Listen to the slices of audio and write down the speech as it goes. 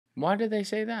Why do they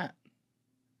say that?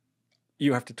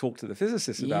 You have to talk to the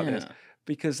physicists about this,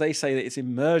 because they say that it's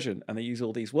emergent, and they use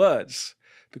all these words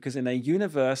because in a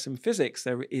universe in physics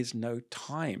there is no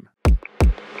time.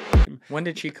 When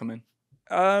did she come in?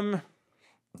 So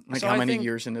how many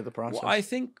years into the process? Well, I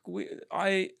think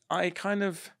I kind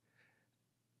of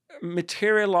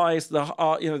materialized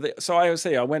the so I would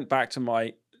say I went back to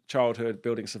my childhood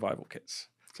building survival kits.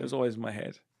 So it was always in my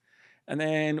head. And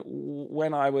then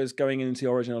when I was going into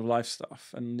the origin of life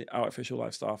stuff and artificial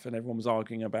life stuff, and everyone was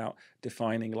arguing about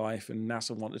defining life, and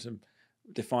NASA wanted to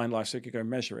define life so we could go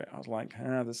measure it, I was like,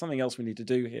 there's something else we need to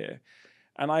do here.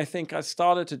 And I think I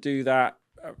started to do that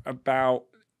about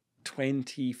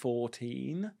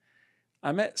 2014.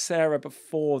 I met Sarah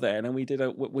before then, and we did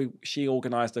she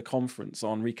organized a conference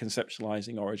on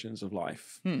reconceptualizing origins of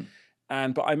life.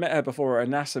 But I met her before at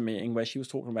a NASA meeting where she was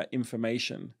talking about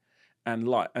information and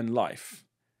life.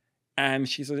 And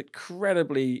she's an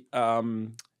incredibly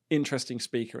interesting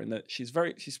speaker in that she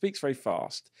speaks very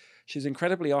fast. She's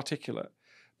incredibly articulate,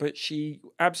 but she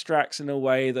abstracts in a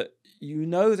way that you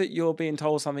know that you're being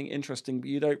told something interesting, but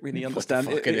you don't really understand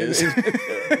what the fuck it is.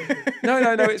 No,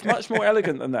 it's much more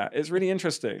elegant than that. It's really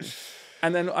interesting.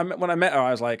 And then when I met her,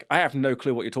 I was like, I have no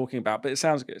clue what you're talking about, but it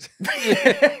sounds good.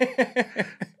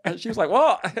 And she was like,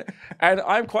 what? And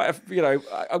I'm quite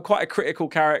a critical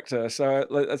character.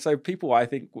 So people, I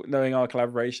think, knowing our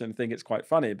collaboration, think it's quite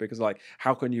funny because, like,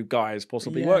 how can you guys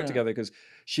possibly work together? Because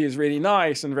she is really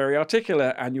nice and very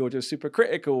articulate, and you're just super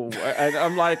critical. And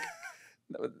I'm like,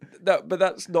 but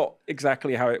that's not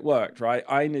exactly how it worked, right?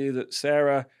 I knew that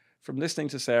Sarah, from listening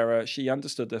to Sarah, she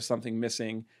understood there's something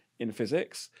missing in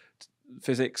physics.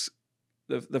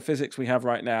 The physics we have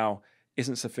right now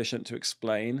isn't sufficient to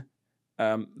explain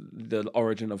the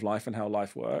origin of life and how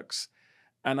life works.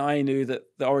 And I knew that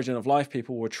the origin of life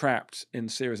people were trapped in a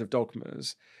series of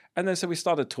dogmas. And then so we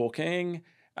started talking,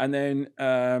 and then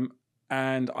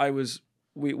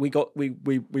we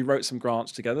wrote some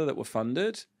grants together that were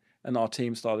funded, and our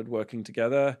team started working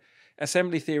together.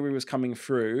 Assembly theory was coming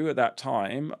through at that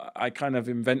time. I kind of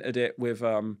invented it with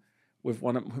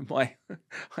I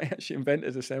actually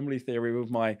invented assembly theory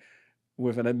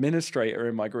with an administrator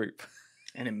in my group.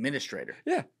 An administrator?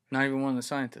 Yeah. Not even one of the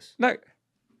scientists? No.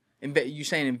 You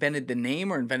saying invented the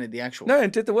name or invented the actual? No,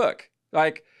 and did the work.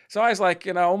 So I was like,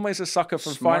 almost a sucker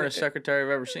for smartest secretary I've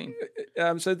ever seen.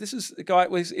 So this is the guy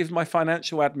is my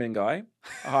financial admin guy.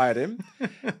 I hired him,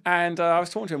 and I was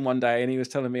talking to him one day, and he was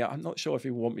telling me, I'm not sure if he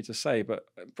would want me to say, but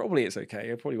probably it's okay.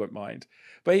 He probably won't mind.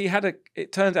 But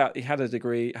it turned out he has a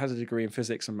degree in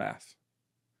physics and math.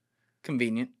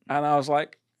 Convenient. And I was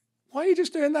like, why are you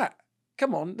just doing that?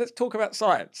 Come on, let's talk about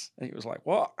science. And he was like,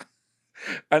 what?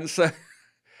 And so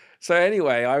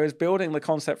anyway, I was building the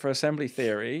concept for assembly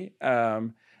theory,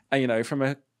 from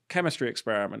a chemistry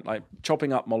experiment, like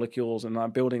chopping up molecules, and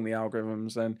I'm building the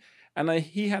algorithms, and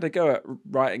he had a go at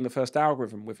writing the first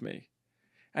algorithm with me,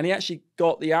 and he actually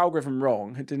got the algorithm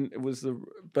wrong. It was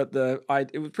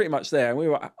pretty much there, and we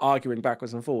were arguing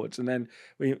backwards and forwards, and then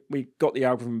we got the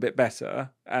algorithm a bit better,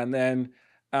 and then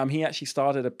he actually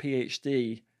started a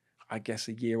PhD, I guess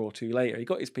a year or two later. He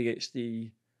got his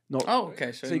PhD. So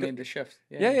he made the shift.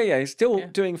 Yeah. He's still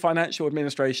doing financial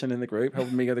administration in the group,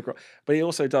 helping me go the group. But he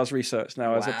also does research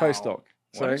now as a postdoc.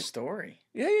 What a story!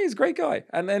 Yeah, he's a great guy.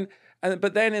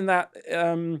 But then in that,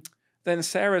 then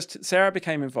Sarah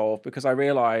became involved because I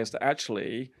realized that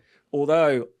actually,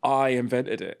 although I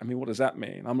invented it, I mean, what does that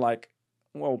mean? I'm like,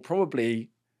 well,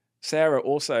 probably Sarah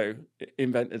also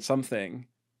invented something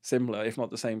similar, if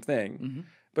not the same thing. Mm-hmm.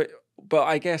 But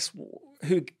I guess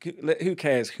who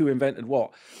cares who invented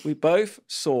what? We both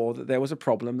saw that there was a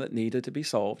problem that needed to be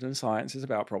solved, and science is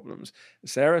about problems.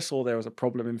 Sarah saw there was a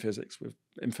problem in physics with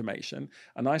information,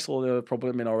 and I saw there was a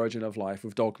problem in origin of life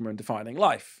with dogma and defining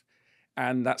life.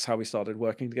 And that's how we started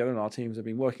working together, and our teams have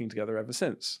been working together ever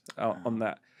since on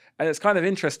that. And it's kind of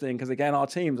interesting because, again, our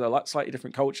teams are like slightly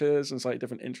different cultures and slightly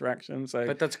different interactions.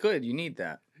 But that's good. You need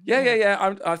that.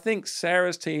 Yeah. I think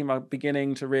Sarah's team are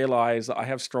beginning to realize that I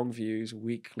have strong views,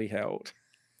 weakly held.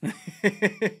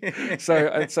 so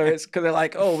it's because they're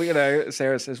like,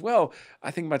 Sarah says, well, I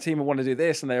think my team will want to do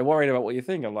this, and they're worried about what you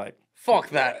think. I'm like, fuck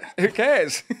that. Who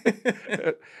cares?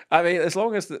 I mean, as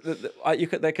long as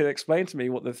they could explain to me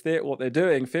what they're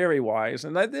doing theory wise,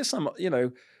 and there's some,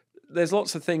 there's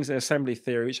lots of things in assembly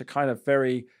theory which are kind of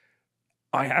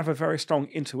I have a very strong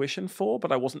intuition for,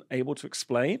 but I wasn't able to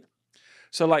explain.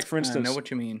 So, like, for instance, I know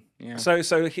what you mean. Yeah.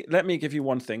 Let me give you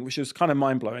one thing, which is kind of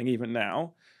mind blowing even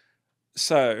now.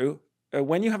 So,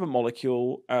 when you have a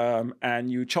molecule and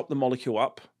you chop the molecule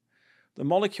up,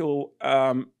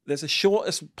 there's a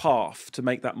shortest path to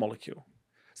make that molecule.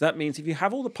 So that means if you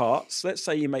have all the parts, let's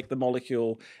say you make the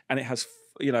molecule and it has,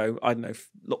 you know, I don't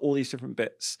know, all these different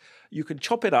bits, you can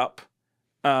chop it up.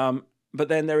 But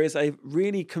then there is a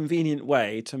really convenient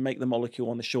way to make the molecule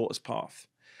on the shortest path.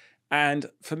 And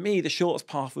for me, the shortest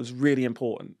path was really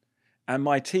important. And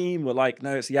my team were like,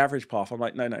 no, it's the average path. I'm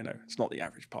like, no, it's not the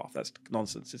average path. That's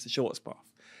nonsense. It's the shortest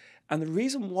path. And the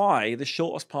reason why the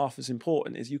shortest path is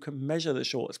important is you can measure the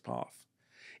shortest path.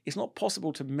 It's not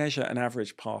possible to measure an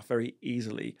average path very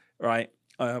easily, right,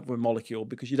 with a molecule,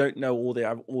 because you don't know all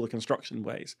the construction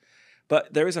ways.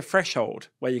 But there is a threshold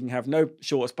where you can have no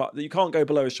shortest path. You can't go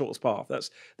below a shortest path.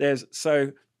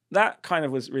 So that kind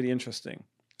of was really interesting.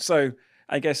 So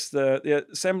I guess the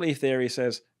assembly theory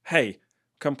says, hey,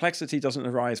 complexity doesn't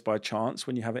arise by chance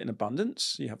when you have it in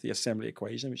abundance. You have the assembly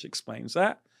equation, which explains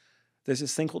that. There's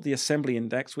this thing called the assembly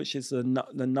index, which is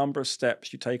the number of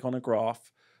steps you take on a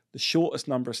graph, the shortest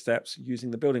number of steps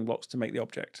using the building blocks to make the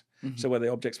object. Mm-hmm. So whether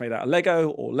the object's made out of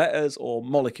Lego or letters or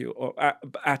molecule or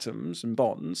atoms and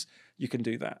bonds, you can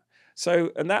do that.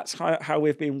 So, and that's how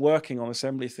we've been working on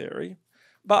assembly theory.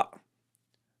 But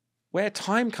where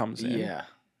time comes in... Yeah,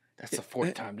 that's the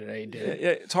fourth time today you did it.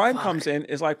 Yeah, time comes in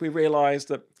is like we realize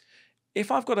that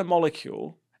if I've got a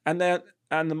molecule and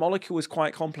the molecule is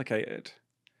quite complicated,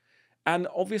 and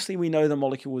obviously we know the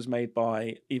molecule was made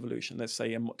by evolution. Let's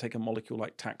say take a molecule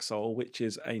like Taxol, which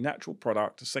is a natural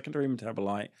product, a secondary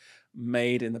metabolite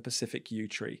made in the Pacific yew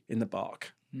tree in the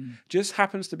bark. Just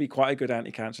happens to be quite a good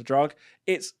anti-cancer drug.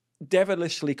 It's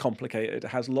devilishly complicated. It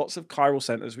has lots of chiral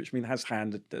centers, which means it has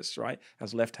handedness, right? It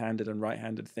has left-handed and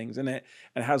right-handed things in it,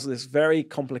 and it has this very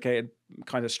complicated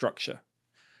kind of structure.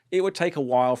 It would take a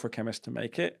while for a chemist to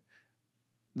make it.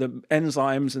 The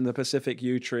enzymes in the Pacific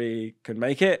yew tree can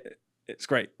make it. It's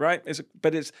great, right?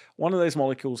 But it's one of those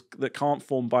molecules that can't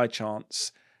form by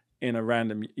chance in a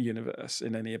random universe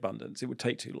in any abundance. It would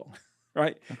take too long,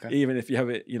 right? Okay. Even if you have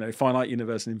it, finite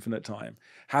universe and infinite time.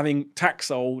 Having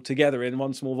Taxol together in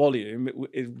one small volume,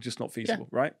 it's just not feasible,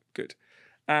 right? Good.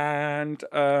 And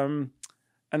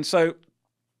so,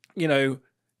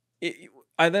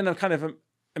 I then kind of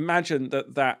imagined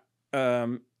that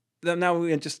now we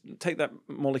can just take that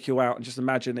molecule out and just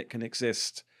imagine it can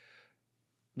exist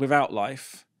without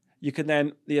life. You can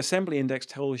then, the assembly index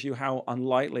tells you how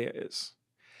unlikely it is.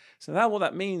 So now what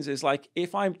that means is, like,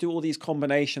 if I do all these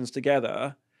combinations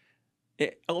together,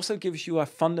 it also gives you a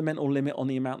fundamental limit on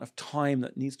the amount of time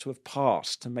that needs to have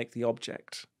passed to make the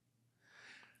object.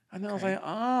 And then I was like,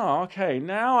 okay,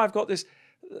 now I've got this.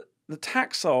 The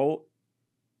Taxol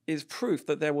is proof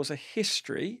that there was a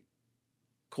history,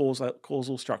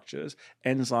 causal structures,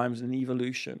 enzymes, and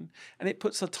evolution. And it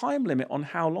puts a time limit on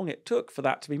how long it took for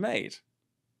that to be made,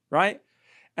 right?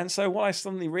 And so what I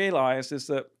suddenly realized is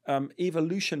that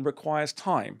evolution requires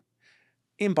time.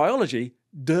 In biology,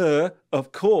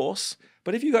 of course.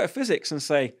 But if you go to physics and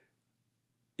say,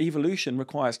 evolution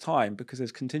requires time because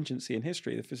there's contingency in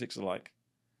history, the physics are like,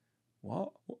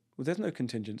 what? Well, there's no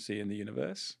contingency in the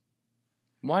universe.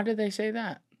 Why did they say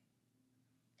that?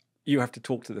 You have to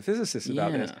talk to the physicists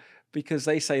about this, because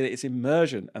they say that it's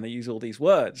immersion, and they use all these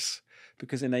words.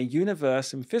 Because in a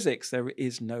universe in physics, there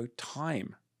is no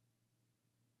time.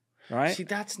 Right? See,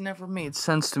 that's never made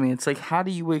sense to me. It's like, how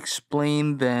do you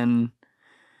explain then?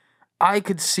 I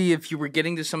could see if you were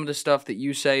getting to some of the stuff that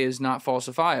you say is not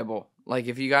falsifiable. Like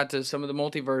if you got to some of the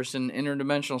multiverse and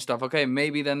interdimensional stuff, okay,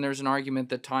 maybe then there's an argument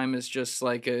that time is just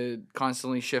like a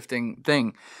constantly shifting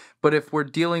thing. But if we're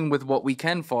dealing with what we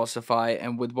can falsify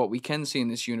and with what we can see in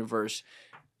this universe,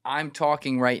 I'm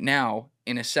talking right now.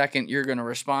 In a second, you're going to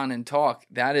respond and talk.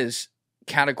 That is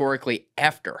categorically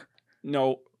after.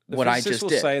 No. What I just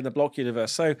did. Say in the block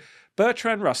universe. So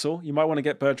Bertrand Russell, you might want to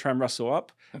get Bertrand Russell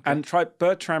up and try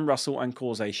Bertrand Russell and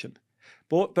causation.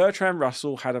 Bertrand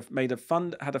Russell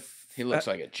he looks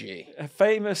like a G. A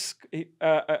famous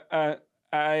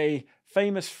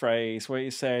phrase where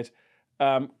he said,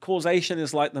 causation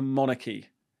is like the monarchy,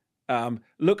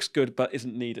 looks good but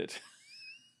isn't needed,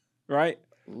 right?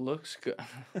 Looks good.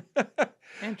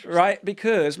 Interesting. Right,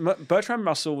 because Bertrand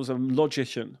Russell was a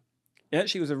logician. He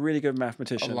actually was a really good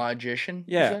mathematician. A logician?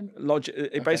 Yeah.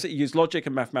 It basically used logic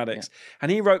and mathematics. Yeah.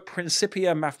 And he wrote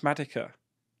Principia Mathematica,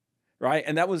 right?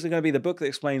 And that was going to be the book that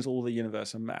explains all the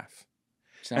universe and math.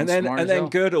 Sounds and smart then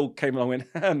Gödel came along and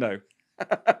went, no.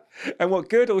 And what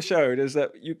Gödel showed is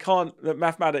that that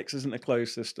mathematics isn't a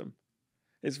closed system.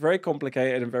 It's very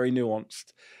complicated and very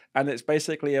nuanced. And it's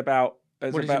basically about...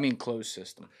 What does you mean closed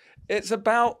system? It's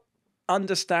about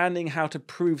understanding how to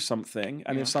prove something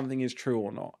and if something is true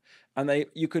or not. And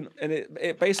it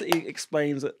basically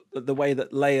explains the way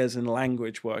that layers in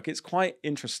language work. It's quite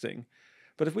interesting.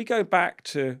 But if we go back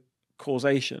to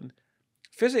causation,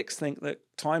 physics think that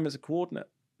time is a coordinate,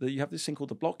 that you have this thing called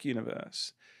the block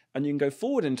universe, and you can go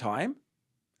forward in time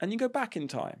and you can go back in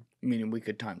time. Meaning we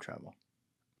could time travel.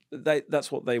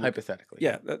 That's what they would, hypothetically.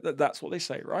 Yeah, that's what they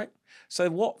say, right? So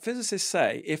what physicists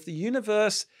say, if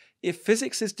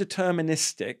physics is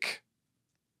deterministic,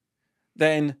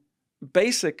 then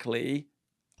basically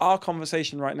our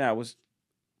conversation right now was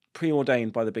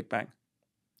preordained by the Big Bang.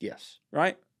 Yes.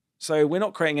 Right? So we're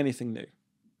not creating anything new.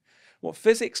 What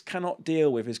physics cannot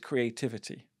deal with is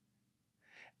creativity.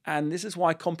 And this is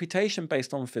why computation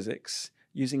based on physics,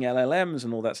 using LLMs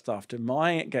and all that stuff to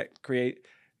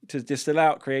distill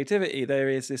out creativity,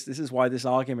 this is why this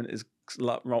argument is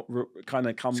kind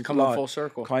of come full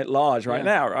circle, quite large right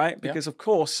now, right? Because of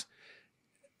course,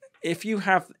 if you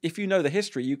know the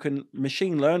history, you can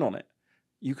machine learn on it,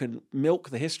 you can milk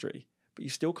the history, but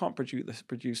you still can't predict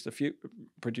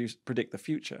the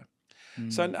future.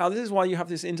 So now this is why you have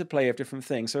this interplay of different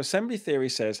things. So assembly theory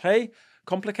says, hey,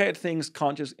 complicated things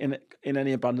can't just in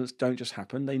any abundance don't just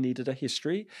happen. They needed a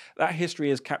history. That history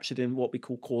is captured in what we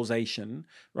call causation,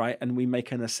 right? And we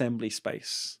make an assembly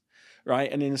space, right?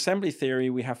 And in assembly theory,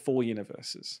 we have 4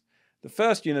 universes. The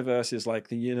first universe is like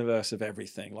the universe of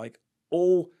everything. Like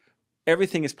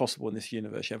everything is possible in this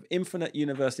universe. You have infinite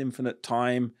universe, infinite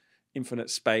time, infinite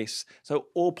space. So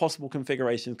all possible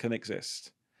configurations can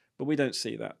exist. But we don't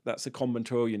see that. That's a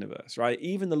combinatorial universe, right?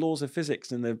 Even the laws of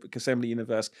physics in the assembly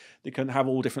universe, they can have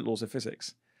all different laws of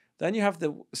physics. Then you have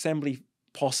the assembly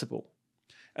possible.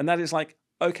 And that is like,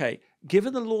 okay,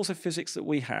 given the laws of physics that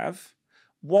we have,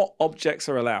 what objects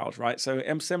are allowed, right? So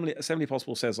assembly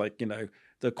possible says like,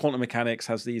 the quantum mechanics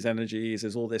has these energies,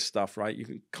 there's all this stuff, right?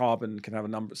 Carbon can have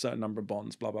a certain number of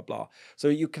bonds, blah, blah, blah. So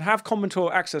you can have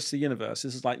combinatorial access to the universe.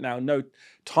 This is like now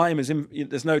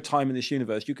there's no time in this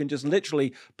universe. You can just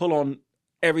literally pull on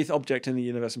every object in the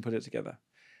universe and put it together.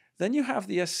 Then you have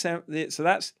so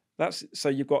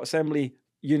you've got assembly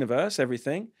universe,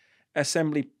 everything,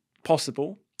 assembly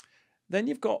possible. Then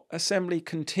you've got assembly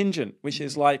contingent, which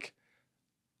is like,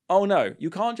 oh no, you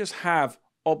can't just have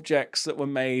objects that were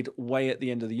made way at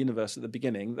the end of the universe at the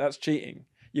beginning. That's cheating.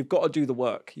 You've got to do the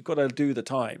work. You've got to do the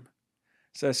time.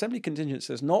 So assembly contingent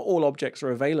says not all objects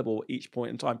are available at each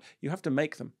point in time. You have to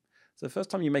make them. So the first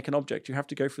time you make an object, you have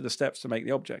to go through the steps to make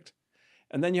the object.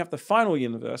 And then you have the final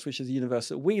universe, which is the universe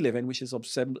that we live in, which is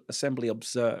assembly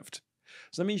observed.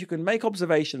 So that means you can make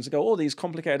observations and go, oh, these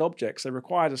complicated objects, they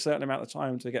required a certain amount of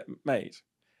time to get made.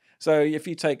 So if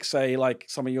you take, say, like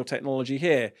some of your technology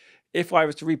here, if I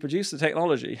was to reproduce the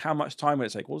technology, how much time would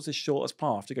it take? What is the shortest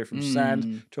path to go from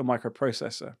sand to a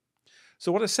microprocessor?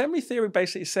 So what assembly theory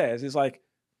basically says is like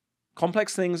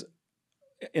complex things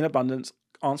in abundance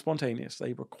aren't spontaneous.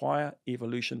 They require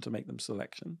evolution to make them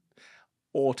selection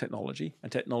or technology.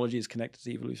 And technology is connected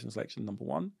to evolution and selection, number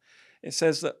one. It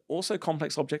says that also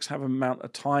complex objects have an amount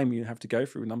of time you have to go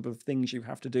through, a number of things you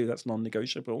have to do. That's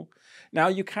non-negotiable. Now,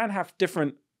 you can have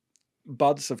different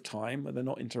buds of time where they're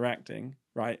not interacting,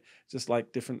 right? Just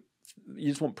like you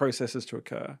just want processes to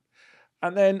occur.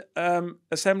 And then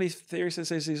assembly theory says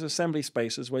there's these assembly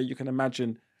spaces where you can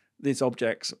imagine these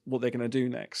objects, what they're going to do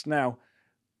next. Now,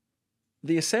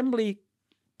 the assembly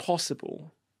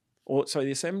possible to the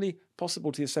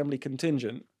assembly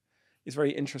contingent is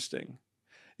very interesting.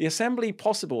 The assembly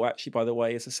possible, actually, by the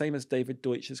way, is the same as David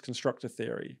Deutsch's constructor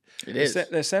theory. It is.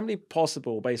 The assembly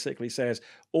possible basically says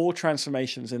all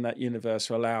transformations in that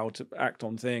universe are allowed to act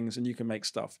on things and you can make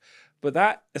stuff. But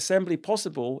that assembly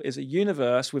possible is a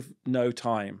universe with no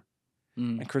time.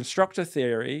 And constructor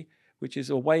theory, which is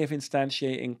a way of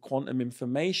instantiating quantum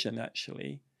information,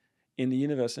 actually, in the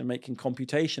universe and making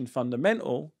computation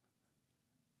fundamental,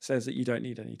 says that you don't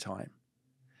need any time.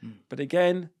 But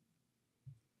again,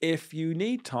 if you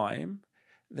need time,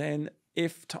 then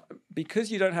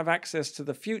because you don't have access to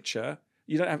the future,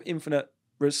 you don't have infinite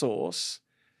resource,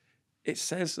 it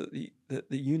says that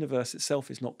the universe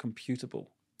itself is not computable.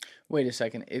 Wait a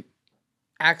second.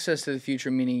 Access to the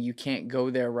future meaning you can't go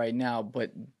there right now,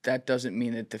 but that doesn't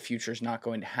mean that the future is not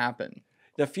going to happen.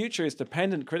 The future is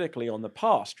dependent critically on the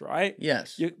past, right?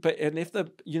 Yes. And if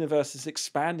the universe is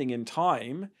expanding in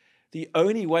time, the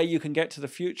only way you can get to the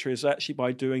future is actually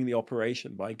by doing the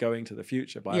operation, by going to the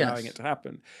future, by allowing it to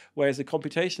happen. Whereas the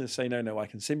computationists say, no, I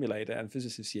can simulate it. And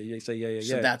physicists say, yeah.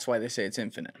 So that's why they say it's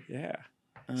infinite. Yeah.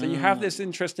 So you have this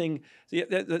interesting,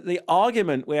 the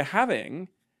argument we're having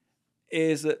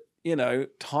is that,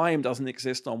 time doesn't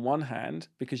exist on one hand,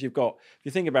 because you've got, if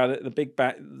you think about it, the Big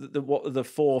Bang, what are the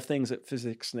 4 things that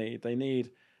physics need? They need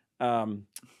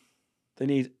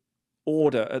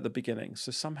order at the beginning.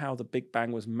 So somehow the Big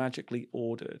Bang was magically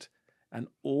ordered and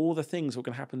all the things that were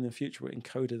going to happen in the future were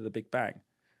encoded in the Big Bang.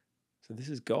 So this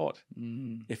is God.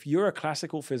 Mm. If you're a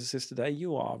classical physicist today,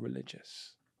 you are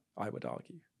religious, I would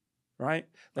argue. Right?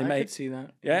 I could see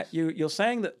that. Yeah, Yes. you're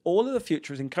saying that all of the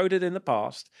future is encoded in the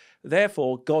past.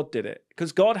 Therefore, God did it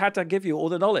because God had to give you all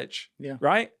the knowledge. Yeah.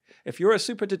 Right? If you're a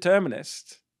super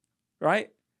determinist, right?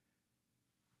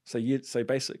 So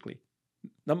basically,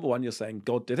 number one, you're saying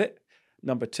God did it.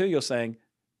 Number two, you're saying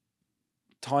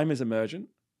time is emergent,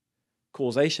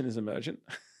 causation is emergent,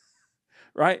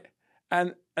 right?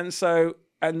 And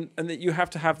that you have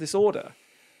to have this order.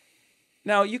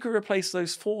 Now, you could replace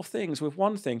those four things with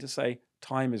one thing to say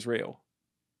time is real.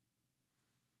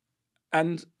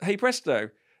 And hey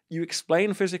presto, you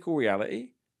explain physical reality.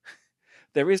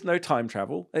 There is no time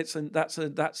travel. That's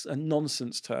a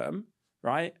nonsense term,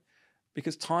 right?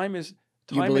 Because time is.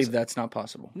 You believe that's not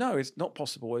possible? No, it's not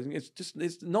possible.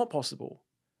 It's not possible.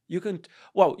 You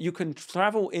can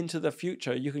travel into the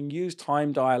future. You can use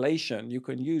time dilation. You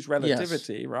can use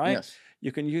relativity, right? Yes.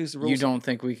 You can use the rules. You don't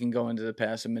think we can go into the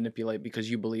past and manipulate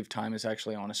because you believe time is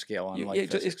actually on a scale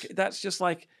unlike physics? That's just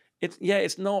like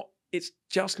it's not. It's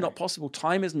just not possible.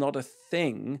 Time is not a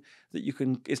thing that you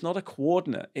can. It's not a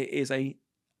coordinate. It is a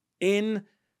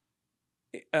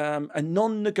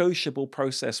non-negotiable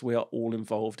process we are all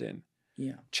involved in.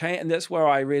 Yeah. And that's where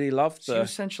I really love So you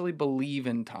essentially believe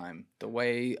in time the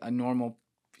way a normal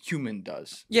human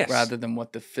does. Yes. Rather than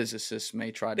what the physicists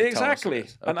may try to tell us. Exactly.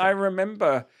 And I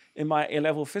remember in my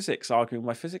A-level physics arguing with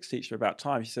my physics teacher about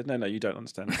time. She said, no, you don't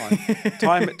understand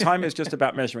time. Time is just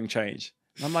about measuring change.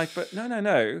 And I'm like, but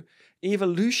no.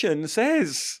 Evolution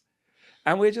says.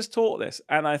 And we're just taught this.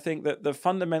 And I think that the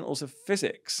fundamentals of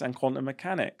physics and quantum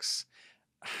mechanics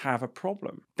have a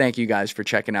problem. Thank you guys for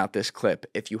checking out this clip.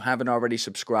 If you haven't already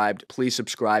subscribed, please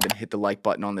subscribe and hit the like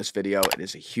button on this video. It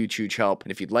is a huge, huge help.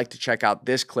 And if you'd like to check out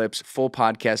this clip's full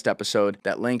podcast episode,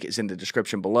 that link is in the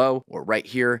description below or right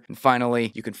here. And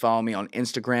finally, you can follow me on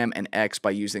Instagram and X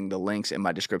by using the links in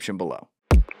my description below.